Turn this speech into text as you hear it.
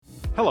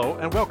Hello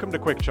and welcome to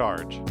Quick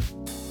Charge.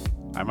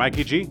 I'm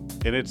Mikey G,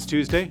 and it's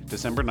Tuesday,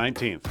 December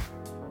 19th.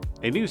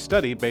 A new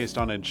study based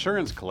on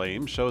insurance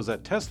claims shows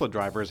that Tesla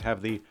drivers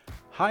have the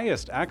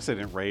highest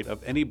accident rate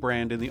of any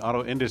brand in the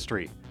auto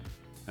industry.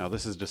 Now,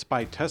 this is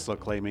despite Tesla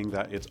claiming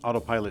that its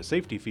autopilot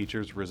safety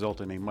features result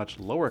in a much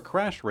lower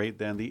crash rate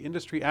than the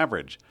industry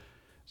average.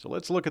 So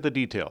let's look at the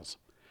details.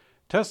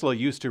 Tesla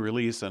used to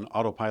release an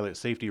autopilot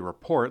safety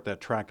report that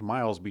tracked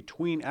miles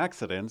between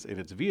accidents in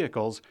its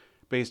vehicles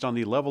based on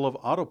the level of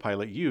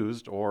autopilot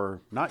used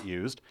or not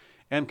used,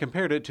 and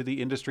compared it to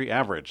the industry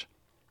average.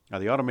 Now,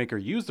 the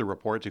automaker used the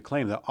report to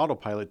claim that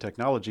autopilot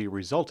technology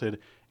resulted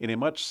in a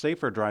much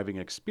safer driving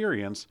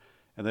experience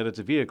and that its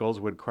vehicles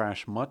would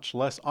crash much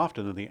less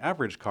often than the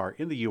average car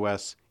in the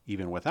US,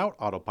 even without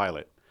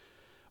autopilot.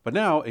 But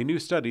now, a new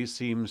study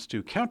seems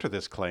to counter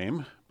this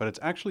claim, but it's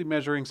actually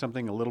measuring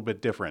something a little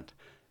bit different.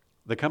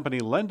 The company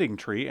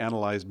LendingTree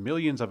analyzed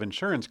millions of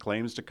insurance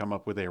claims to come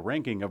up with a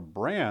ranking of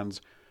brands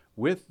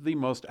with the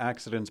most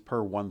accidents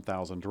per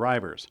 1,000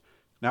 drivers.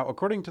 Now,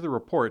 according to the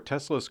report,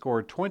 Tesla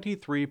scored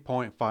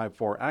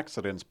 23.54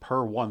 accidents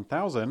per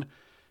 1,000,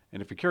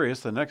 and if you're curious,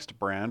 the next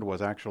brand was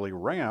actually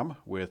Ram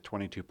with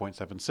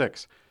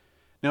 22.76.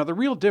 Now, the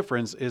real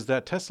difference is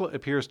that Tesla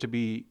appears to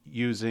be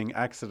using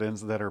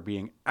accidents that are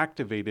being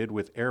activated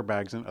with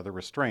airbags and other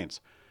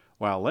restraints,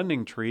 while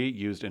LendingTree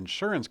used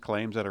insurance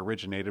claims that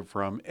originated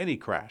from any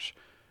crash,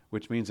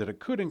 which means that it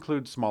could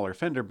include smaller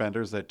fender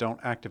benders that don't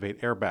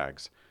activate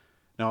airbags.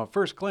 Now, at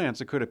first glance,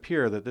 it could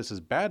appear that this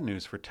is bad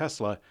news for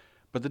Tesla,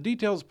 but the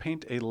details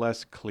paint a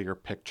less clear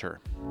picture.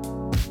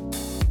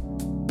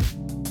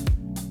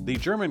 The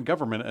German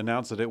government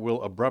announced that it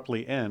will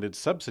abruptly end its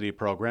subsidy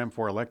program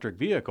for electric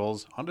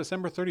vehicles on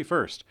December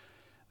 31st.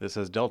 This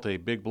has dealt a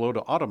big blow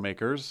to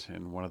automakers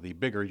in one of the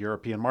bigger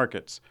European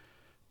markets.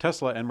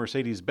 Tesla and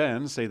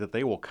Mercedes-Benz say that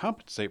they will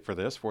compensate for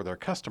this for their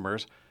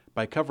customers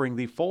by covering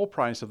the full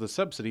price of the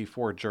subsidy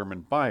for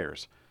German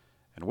buyers.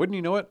 And wouldn't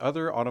you know it,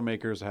 other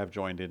automakers have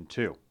joined in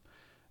too.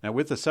 Now,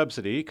 with the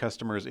subsidy,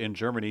 customers in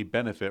Germany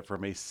benefit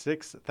from a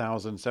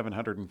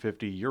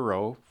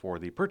 €6,750 for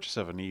the purchase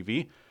of an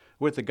EV,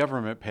 with the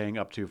government paying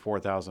up to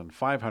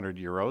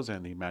 €4,500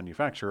 and the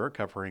manufacturer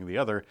covering the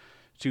other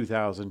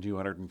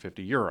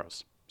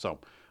 €2,250. So,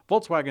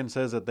 Volkswagen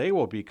says that they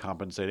will be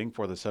compensating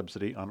for the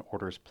subsidy on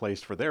orders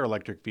placed for their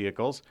electric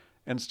vehicles,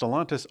 and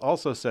Stellantis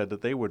also said that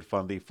they would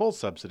fund the full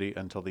subsidy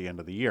until the end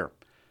of the year.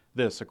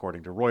 This,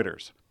 according to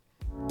Reuters.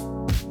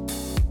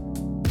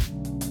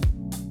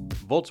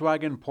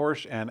 Volkswagen,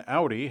 Porsche, and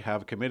Audi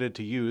have committed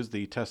to use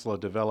the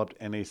Tesla-developed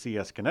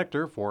NACS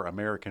connector for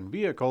American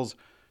vehicles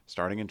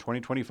starting in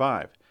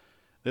 2025.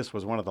 This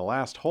was one of the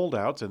last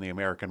holdouts in the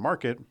American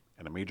market,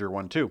 and a major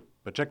one too.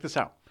 But check this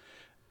out.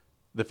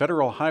 The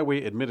Federal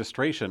Highway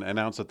Administration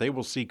announced that they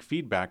will seek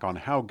feedback on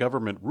how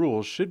government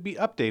rules should be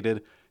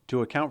updated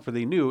to account for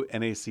the new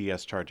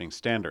NACS charging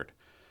standard.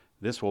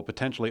 This will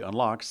potentially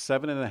unlock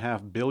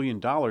 $7.5 billion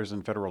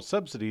in federal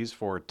subsidies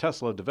for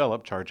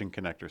Tesla-developed charging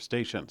connector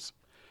stations.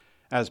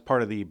 As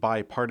part of the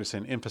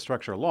bipartisan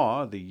infrastructure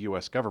law, the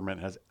U.S. government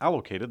has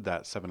allocated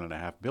that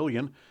 $7.5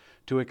 billion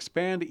to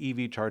expand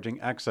EV charging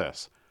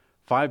access.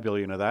 $5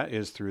 billion of that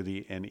is through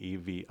the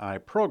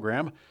NEVI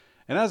program,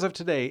 and as of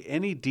today,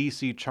 any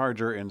DC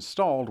charger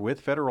installed with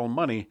federal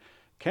money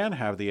can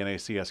have the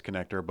NACS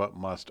connector, but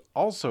must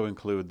also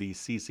include the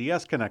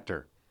CCS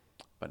connector.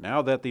 But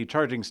now that the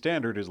charging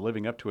standard is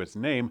living up to its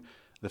name,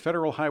 the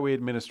Federal Highway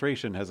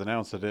Administration has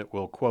announced that it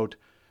will, quote,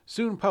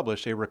 soon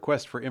publish a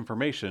request for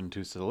information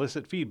to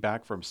solicit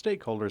feedback from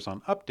stakeholders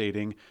on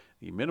updating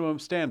the minimum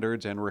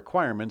standards and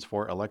requirements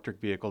for electric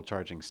vehicle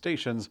charging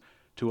stations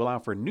to allow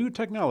for new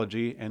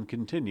technology and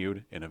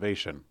continued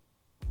innovation.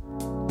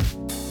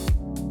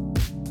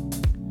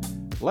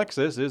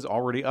 Lexus is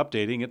already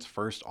updating its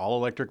first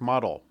all-electric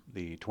model.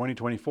 The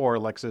 2024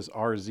 Lexus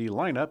RZ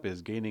lineup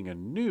is gaining a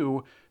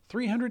new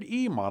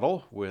 300e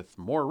model with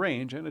more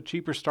range and a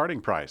cheaper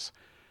starting price.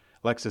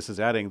 Lexus is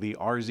adding the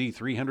RZ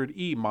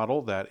 300e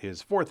model that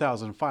is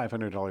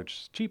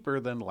 $4,500 cheaper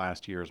than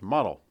last year's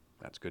model.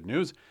 That's good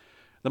news.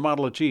 The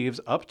model achieves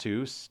up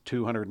to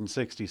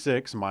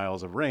 266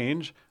 miles of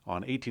range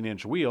on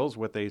 18-inch wheels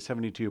with a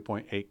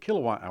 72.8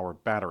 kilowatt-hour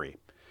battery.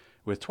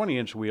 With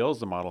 20-inch wheels,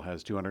 the model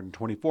has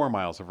 224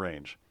 miles of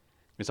range.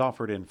 It's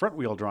offered in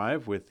front-wheel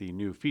drive with the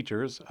new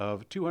features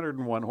of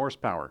 201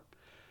 horsepower.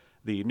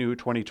 The new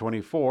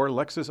 2024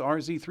 Lexus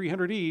RZ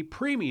 300e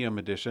Premium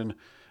Edition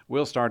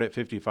will start at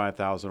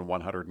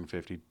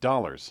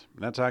 $55,150.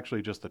 That's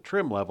actually just the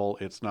trim level.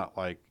 It's not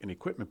like an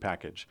equipment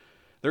package.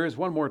 There is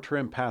one more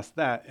trim past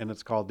that, and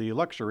it's called the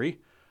Luxury,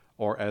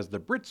 or as the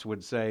Brits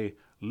would say,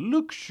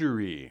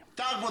 Luxury.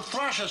 Dad would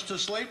thrash us to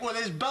sleep with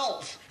his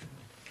belt.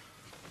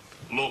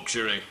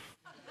 Luxury.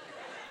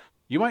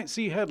 You might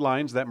see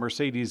headlines that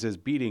Mercedes is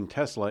beating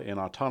Tesla in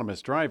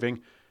autonomous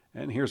driving,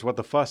 and here's what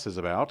the fuss is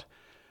about.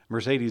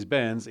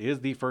 Mercedes-Benz is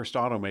the first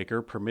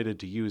automaker permitted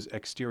to use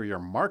exterior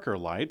marker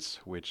lights,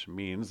 which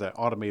means that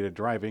automated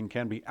driving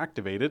can be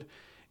activated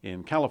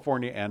in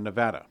California and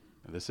Nevada.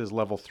 This is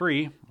level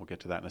 3. We'll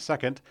get to that in a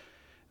second.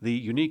 The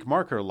unique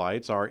marker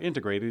lights are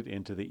integrated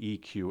into the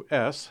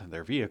EQS,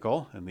 their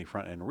vehicle, in the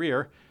front and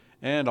rear,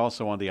 and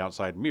also on the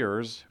outside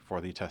mirrors for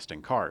the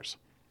testing cars.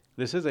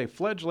 This is a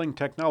fledgling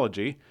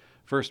technology,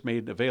 first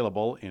made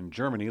available in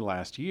Germany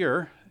last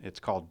year. It's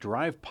called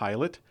Drive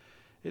Pilot.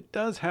 It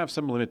does have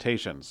some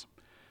limitations.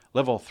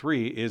 Level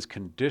 3 is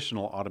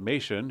conditional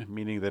automation,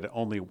 meaning that it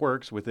only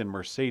works within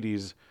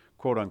Mercedes'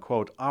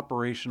 quote-unquote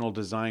operational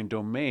design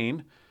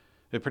domain.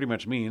 It pretty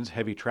much means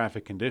heavy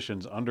traffic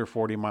conditions under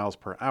 40 miles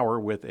per hour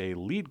with a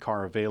lead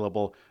car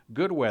available,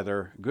 good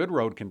weather, good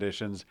road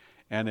conditions,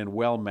 and in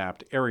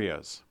well-mapped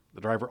areas.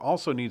 The driver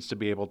also needs to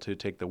be able to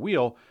take the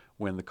wheel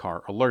when the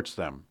car alerts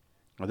them.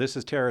 Now, this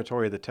is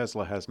territory that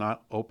Tesla has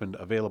not opened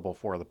available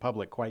for the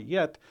public quite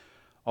yet,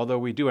 although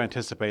we do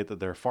anticipate that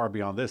they're far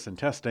beyond this in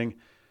testing.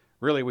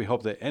 Really, we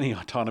hope that any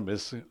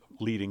autonomous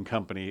leading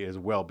company is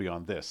well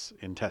beyond this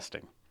in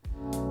testing.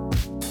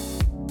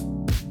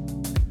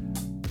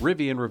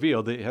 Rivian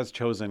revealed that it has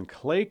chosen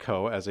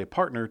Clayco as a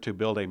partner to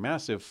build a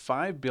massive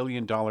 $5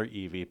 billion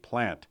EV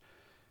plant.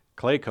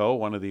 Clayco,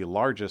 one of the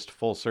largest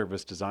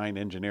full-service design,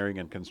 engineering,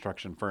 and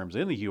construction firms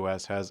in the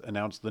U.S., has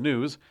announced the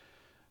news.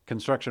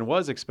 Construction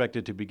was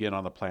expected to begin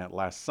on the plant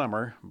last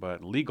summer,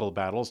 but legal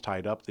battles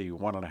tied up the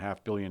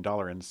 $1.5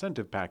 billion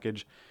incentive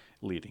package,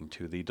 leading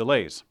to the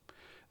delays.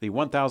 The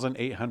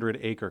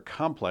 1,800-acre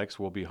complex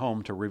will be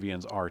home to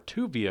Rivian's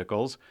R2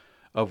 vehicles,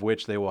 of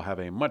which they will have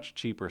a much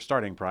cheaper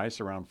starting price,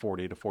 around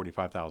 $40,000 to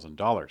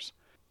 $45,000.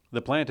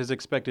 The plant is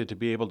expected to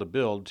be able to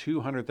build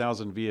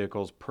 200,000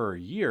 vehicles per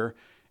year,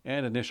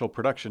 and initial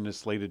production is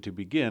slated to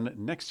begin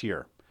next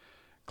year.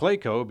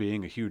 Clayco,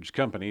 being a huge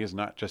company, is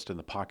not just in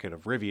the pocket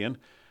of Rivian.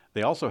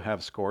 They also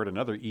have scored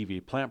another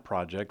EV plant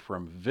project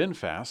from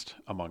VinFast,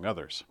 among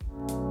others.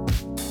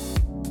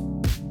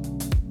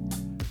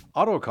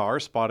 Autocar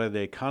spotted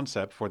a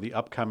concept for the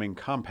upcoming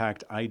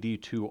compact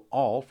ID.2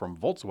 All from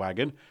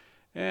Volkswagen,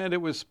 and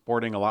it was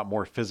sporting a lot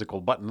more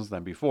physical buttons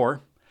than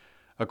before.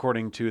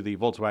 According to the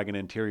Volkswagen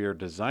interior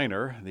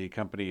designer, the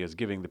company is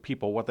giving the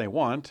people what they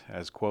want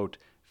as, quote,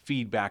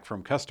 feedback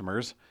from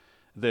customers.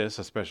 This,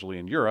 especially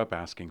in Europe,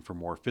 asking for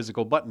more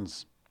physical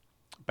buttons.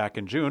 Back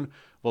in June,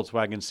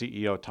 Volkswagen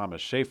CEO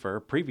Thomas Schaefer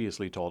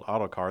previously told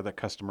Autocar that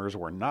customers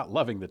were not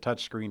loving the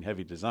touchscreen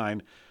heavy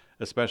design,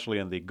 especially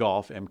in the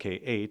Golf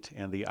MK8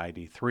 and the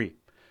ID.3.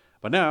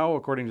 But now,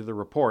 according to the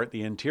report,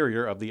 the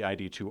interior of the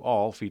ID.2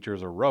 All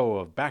features a row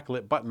of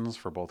backlit buttons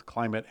for both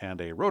climate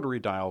and a rotary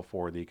dial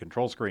for the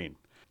control screen.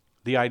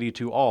 The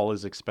ID.2 All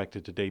is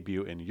expected to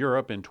debut in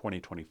Europe in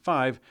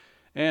 2025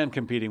 and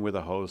competing with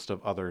a host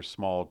of other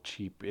small,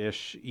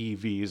 cheap-ish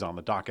EVs on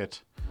the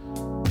docket.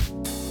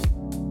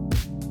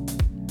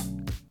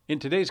 In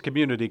today's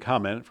community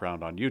comment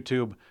found on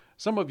YouTube,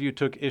 some of you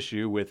took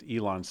issue with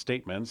Elon's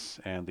statements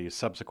and the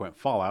subsequent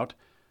fallout.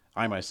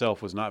 I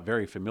myself was not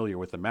very familiar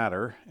with the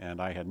matter, and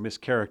I had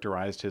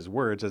mischaracterized his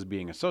words as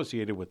being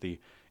associated with the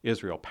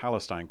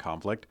Israel-Palestine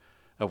conflict,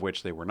 of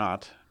which they were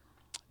not.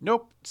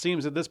 Nope, it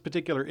seems that this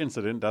particular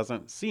incident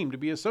doesn't seem to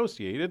be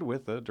associated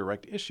with a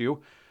direct issue,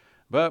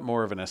 but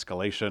more of an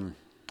escalation.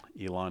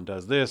 Elon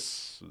does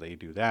this, they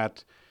do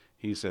that,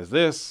 he says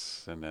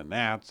this, and then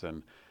that,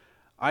 and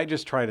I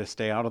just try to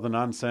stay out of the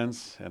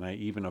nonsense, and I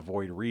even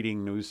avoid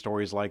reading news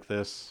stories like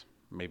this.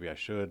 Maybe I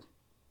should,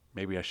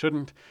 maybe I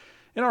shouldn't.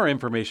 In our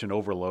information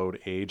overload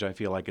age, I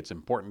feel like it's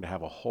important to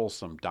have a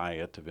wholesome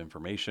diet of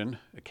information,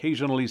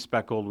 occasionally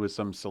speckled with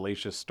some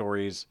salacious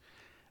stories,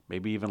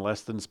 maybe even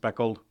less than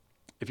speckled.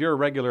 If you're a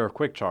regular of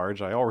Quick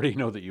Charge, I already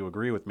know that you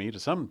agree with me to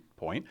some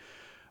point,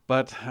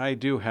 but I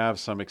do have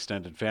some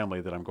extended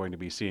family that I'm going to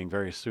be seeing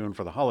very soon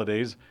for the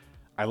holidays.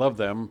 I love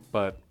them,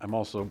 but I'm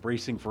also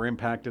bracing for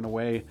impact in a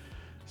way.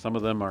 Some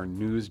of them are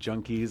news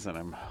junkies, and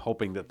I'm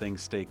hoping that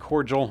things stay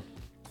cordial.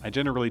 I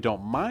generally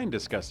don't mind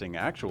discussing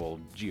actual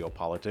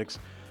geopolitics,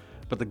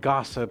 but the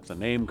gossip, the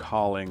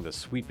name-calling, the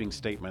sweeping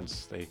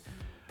statements, they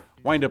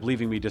wind up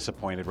leaving me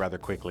disappointed rather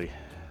quickly.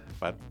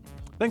 But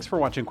thanks for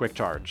watching Quick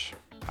Charge.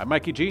 I'm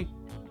Mikey G,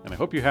 and I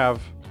hope you have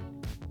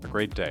a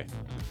great day.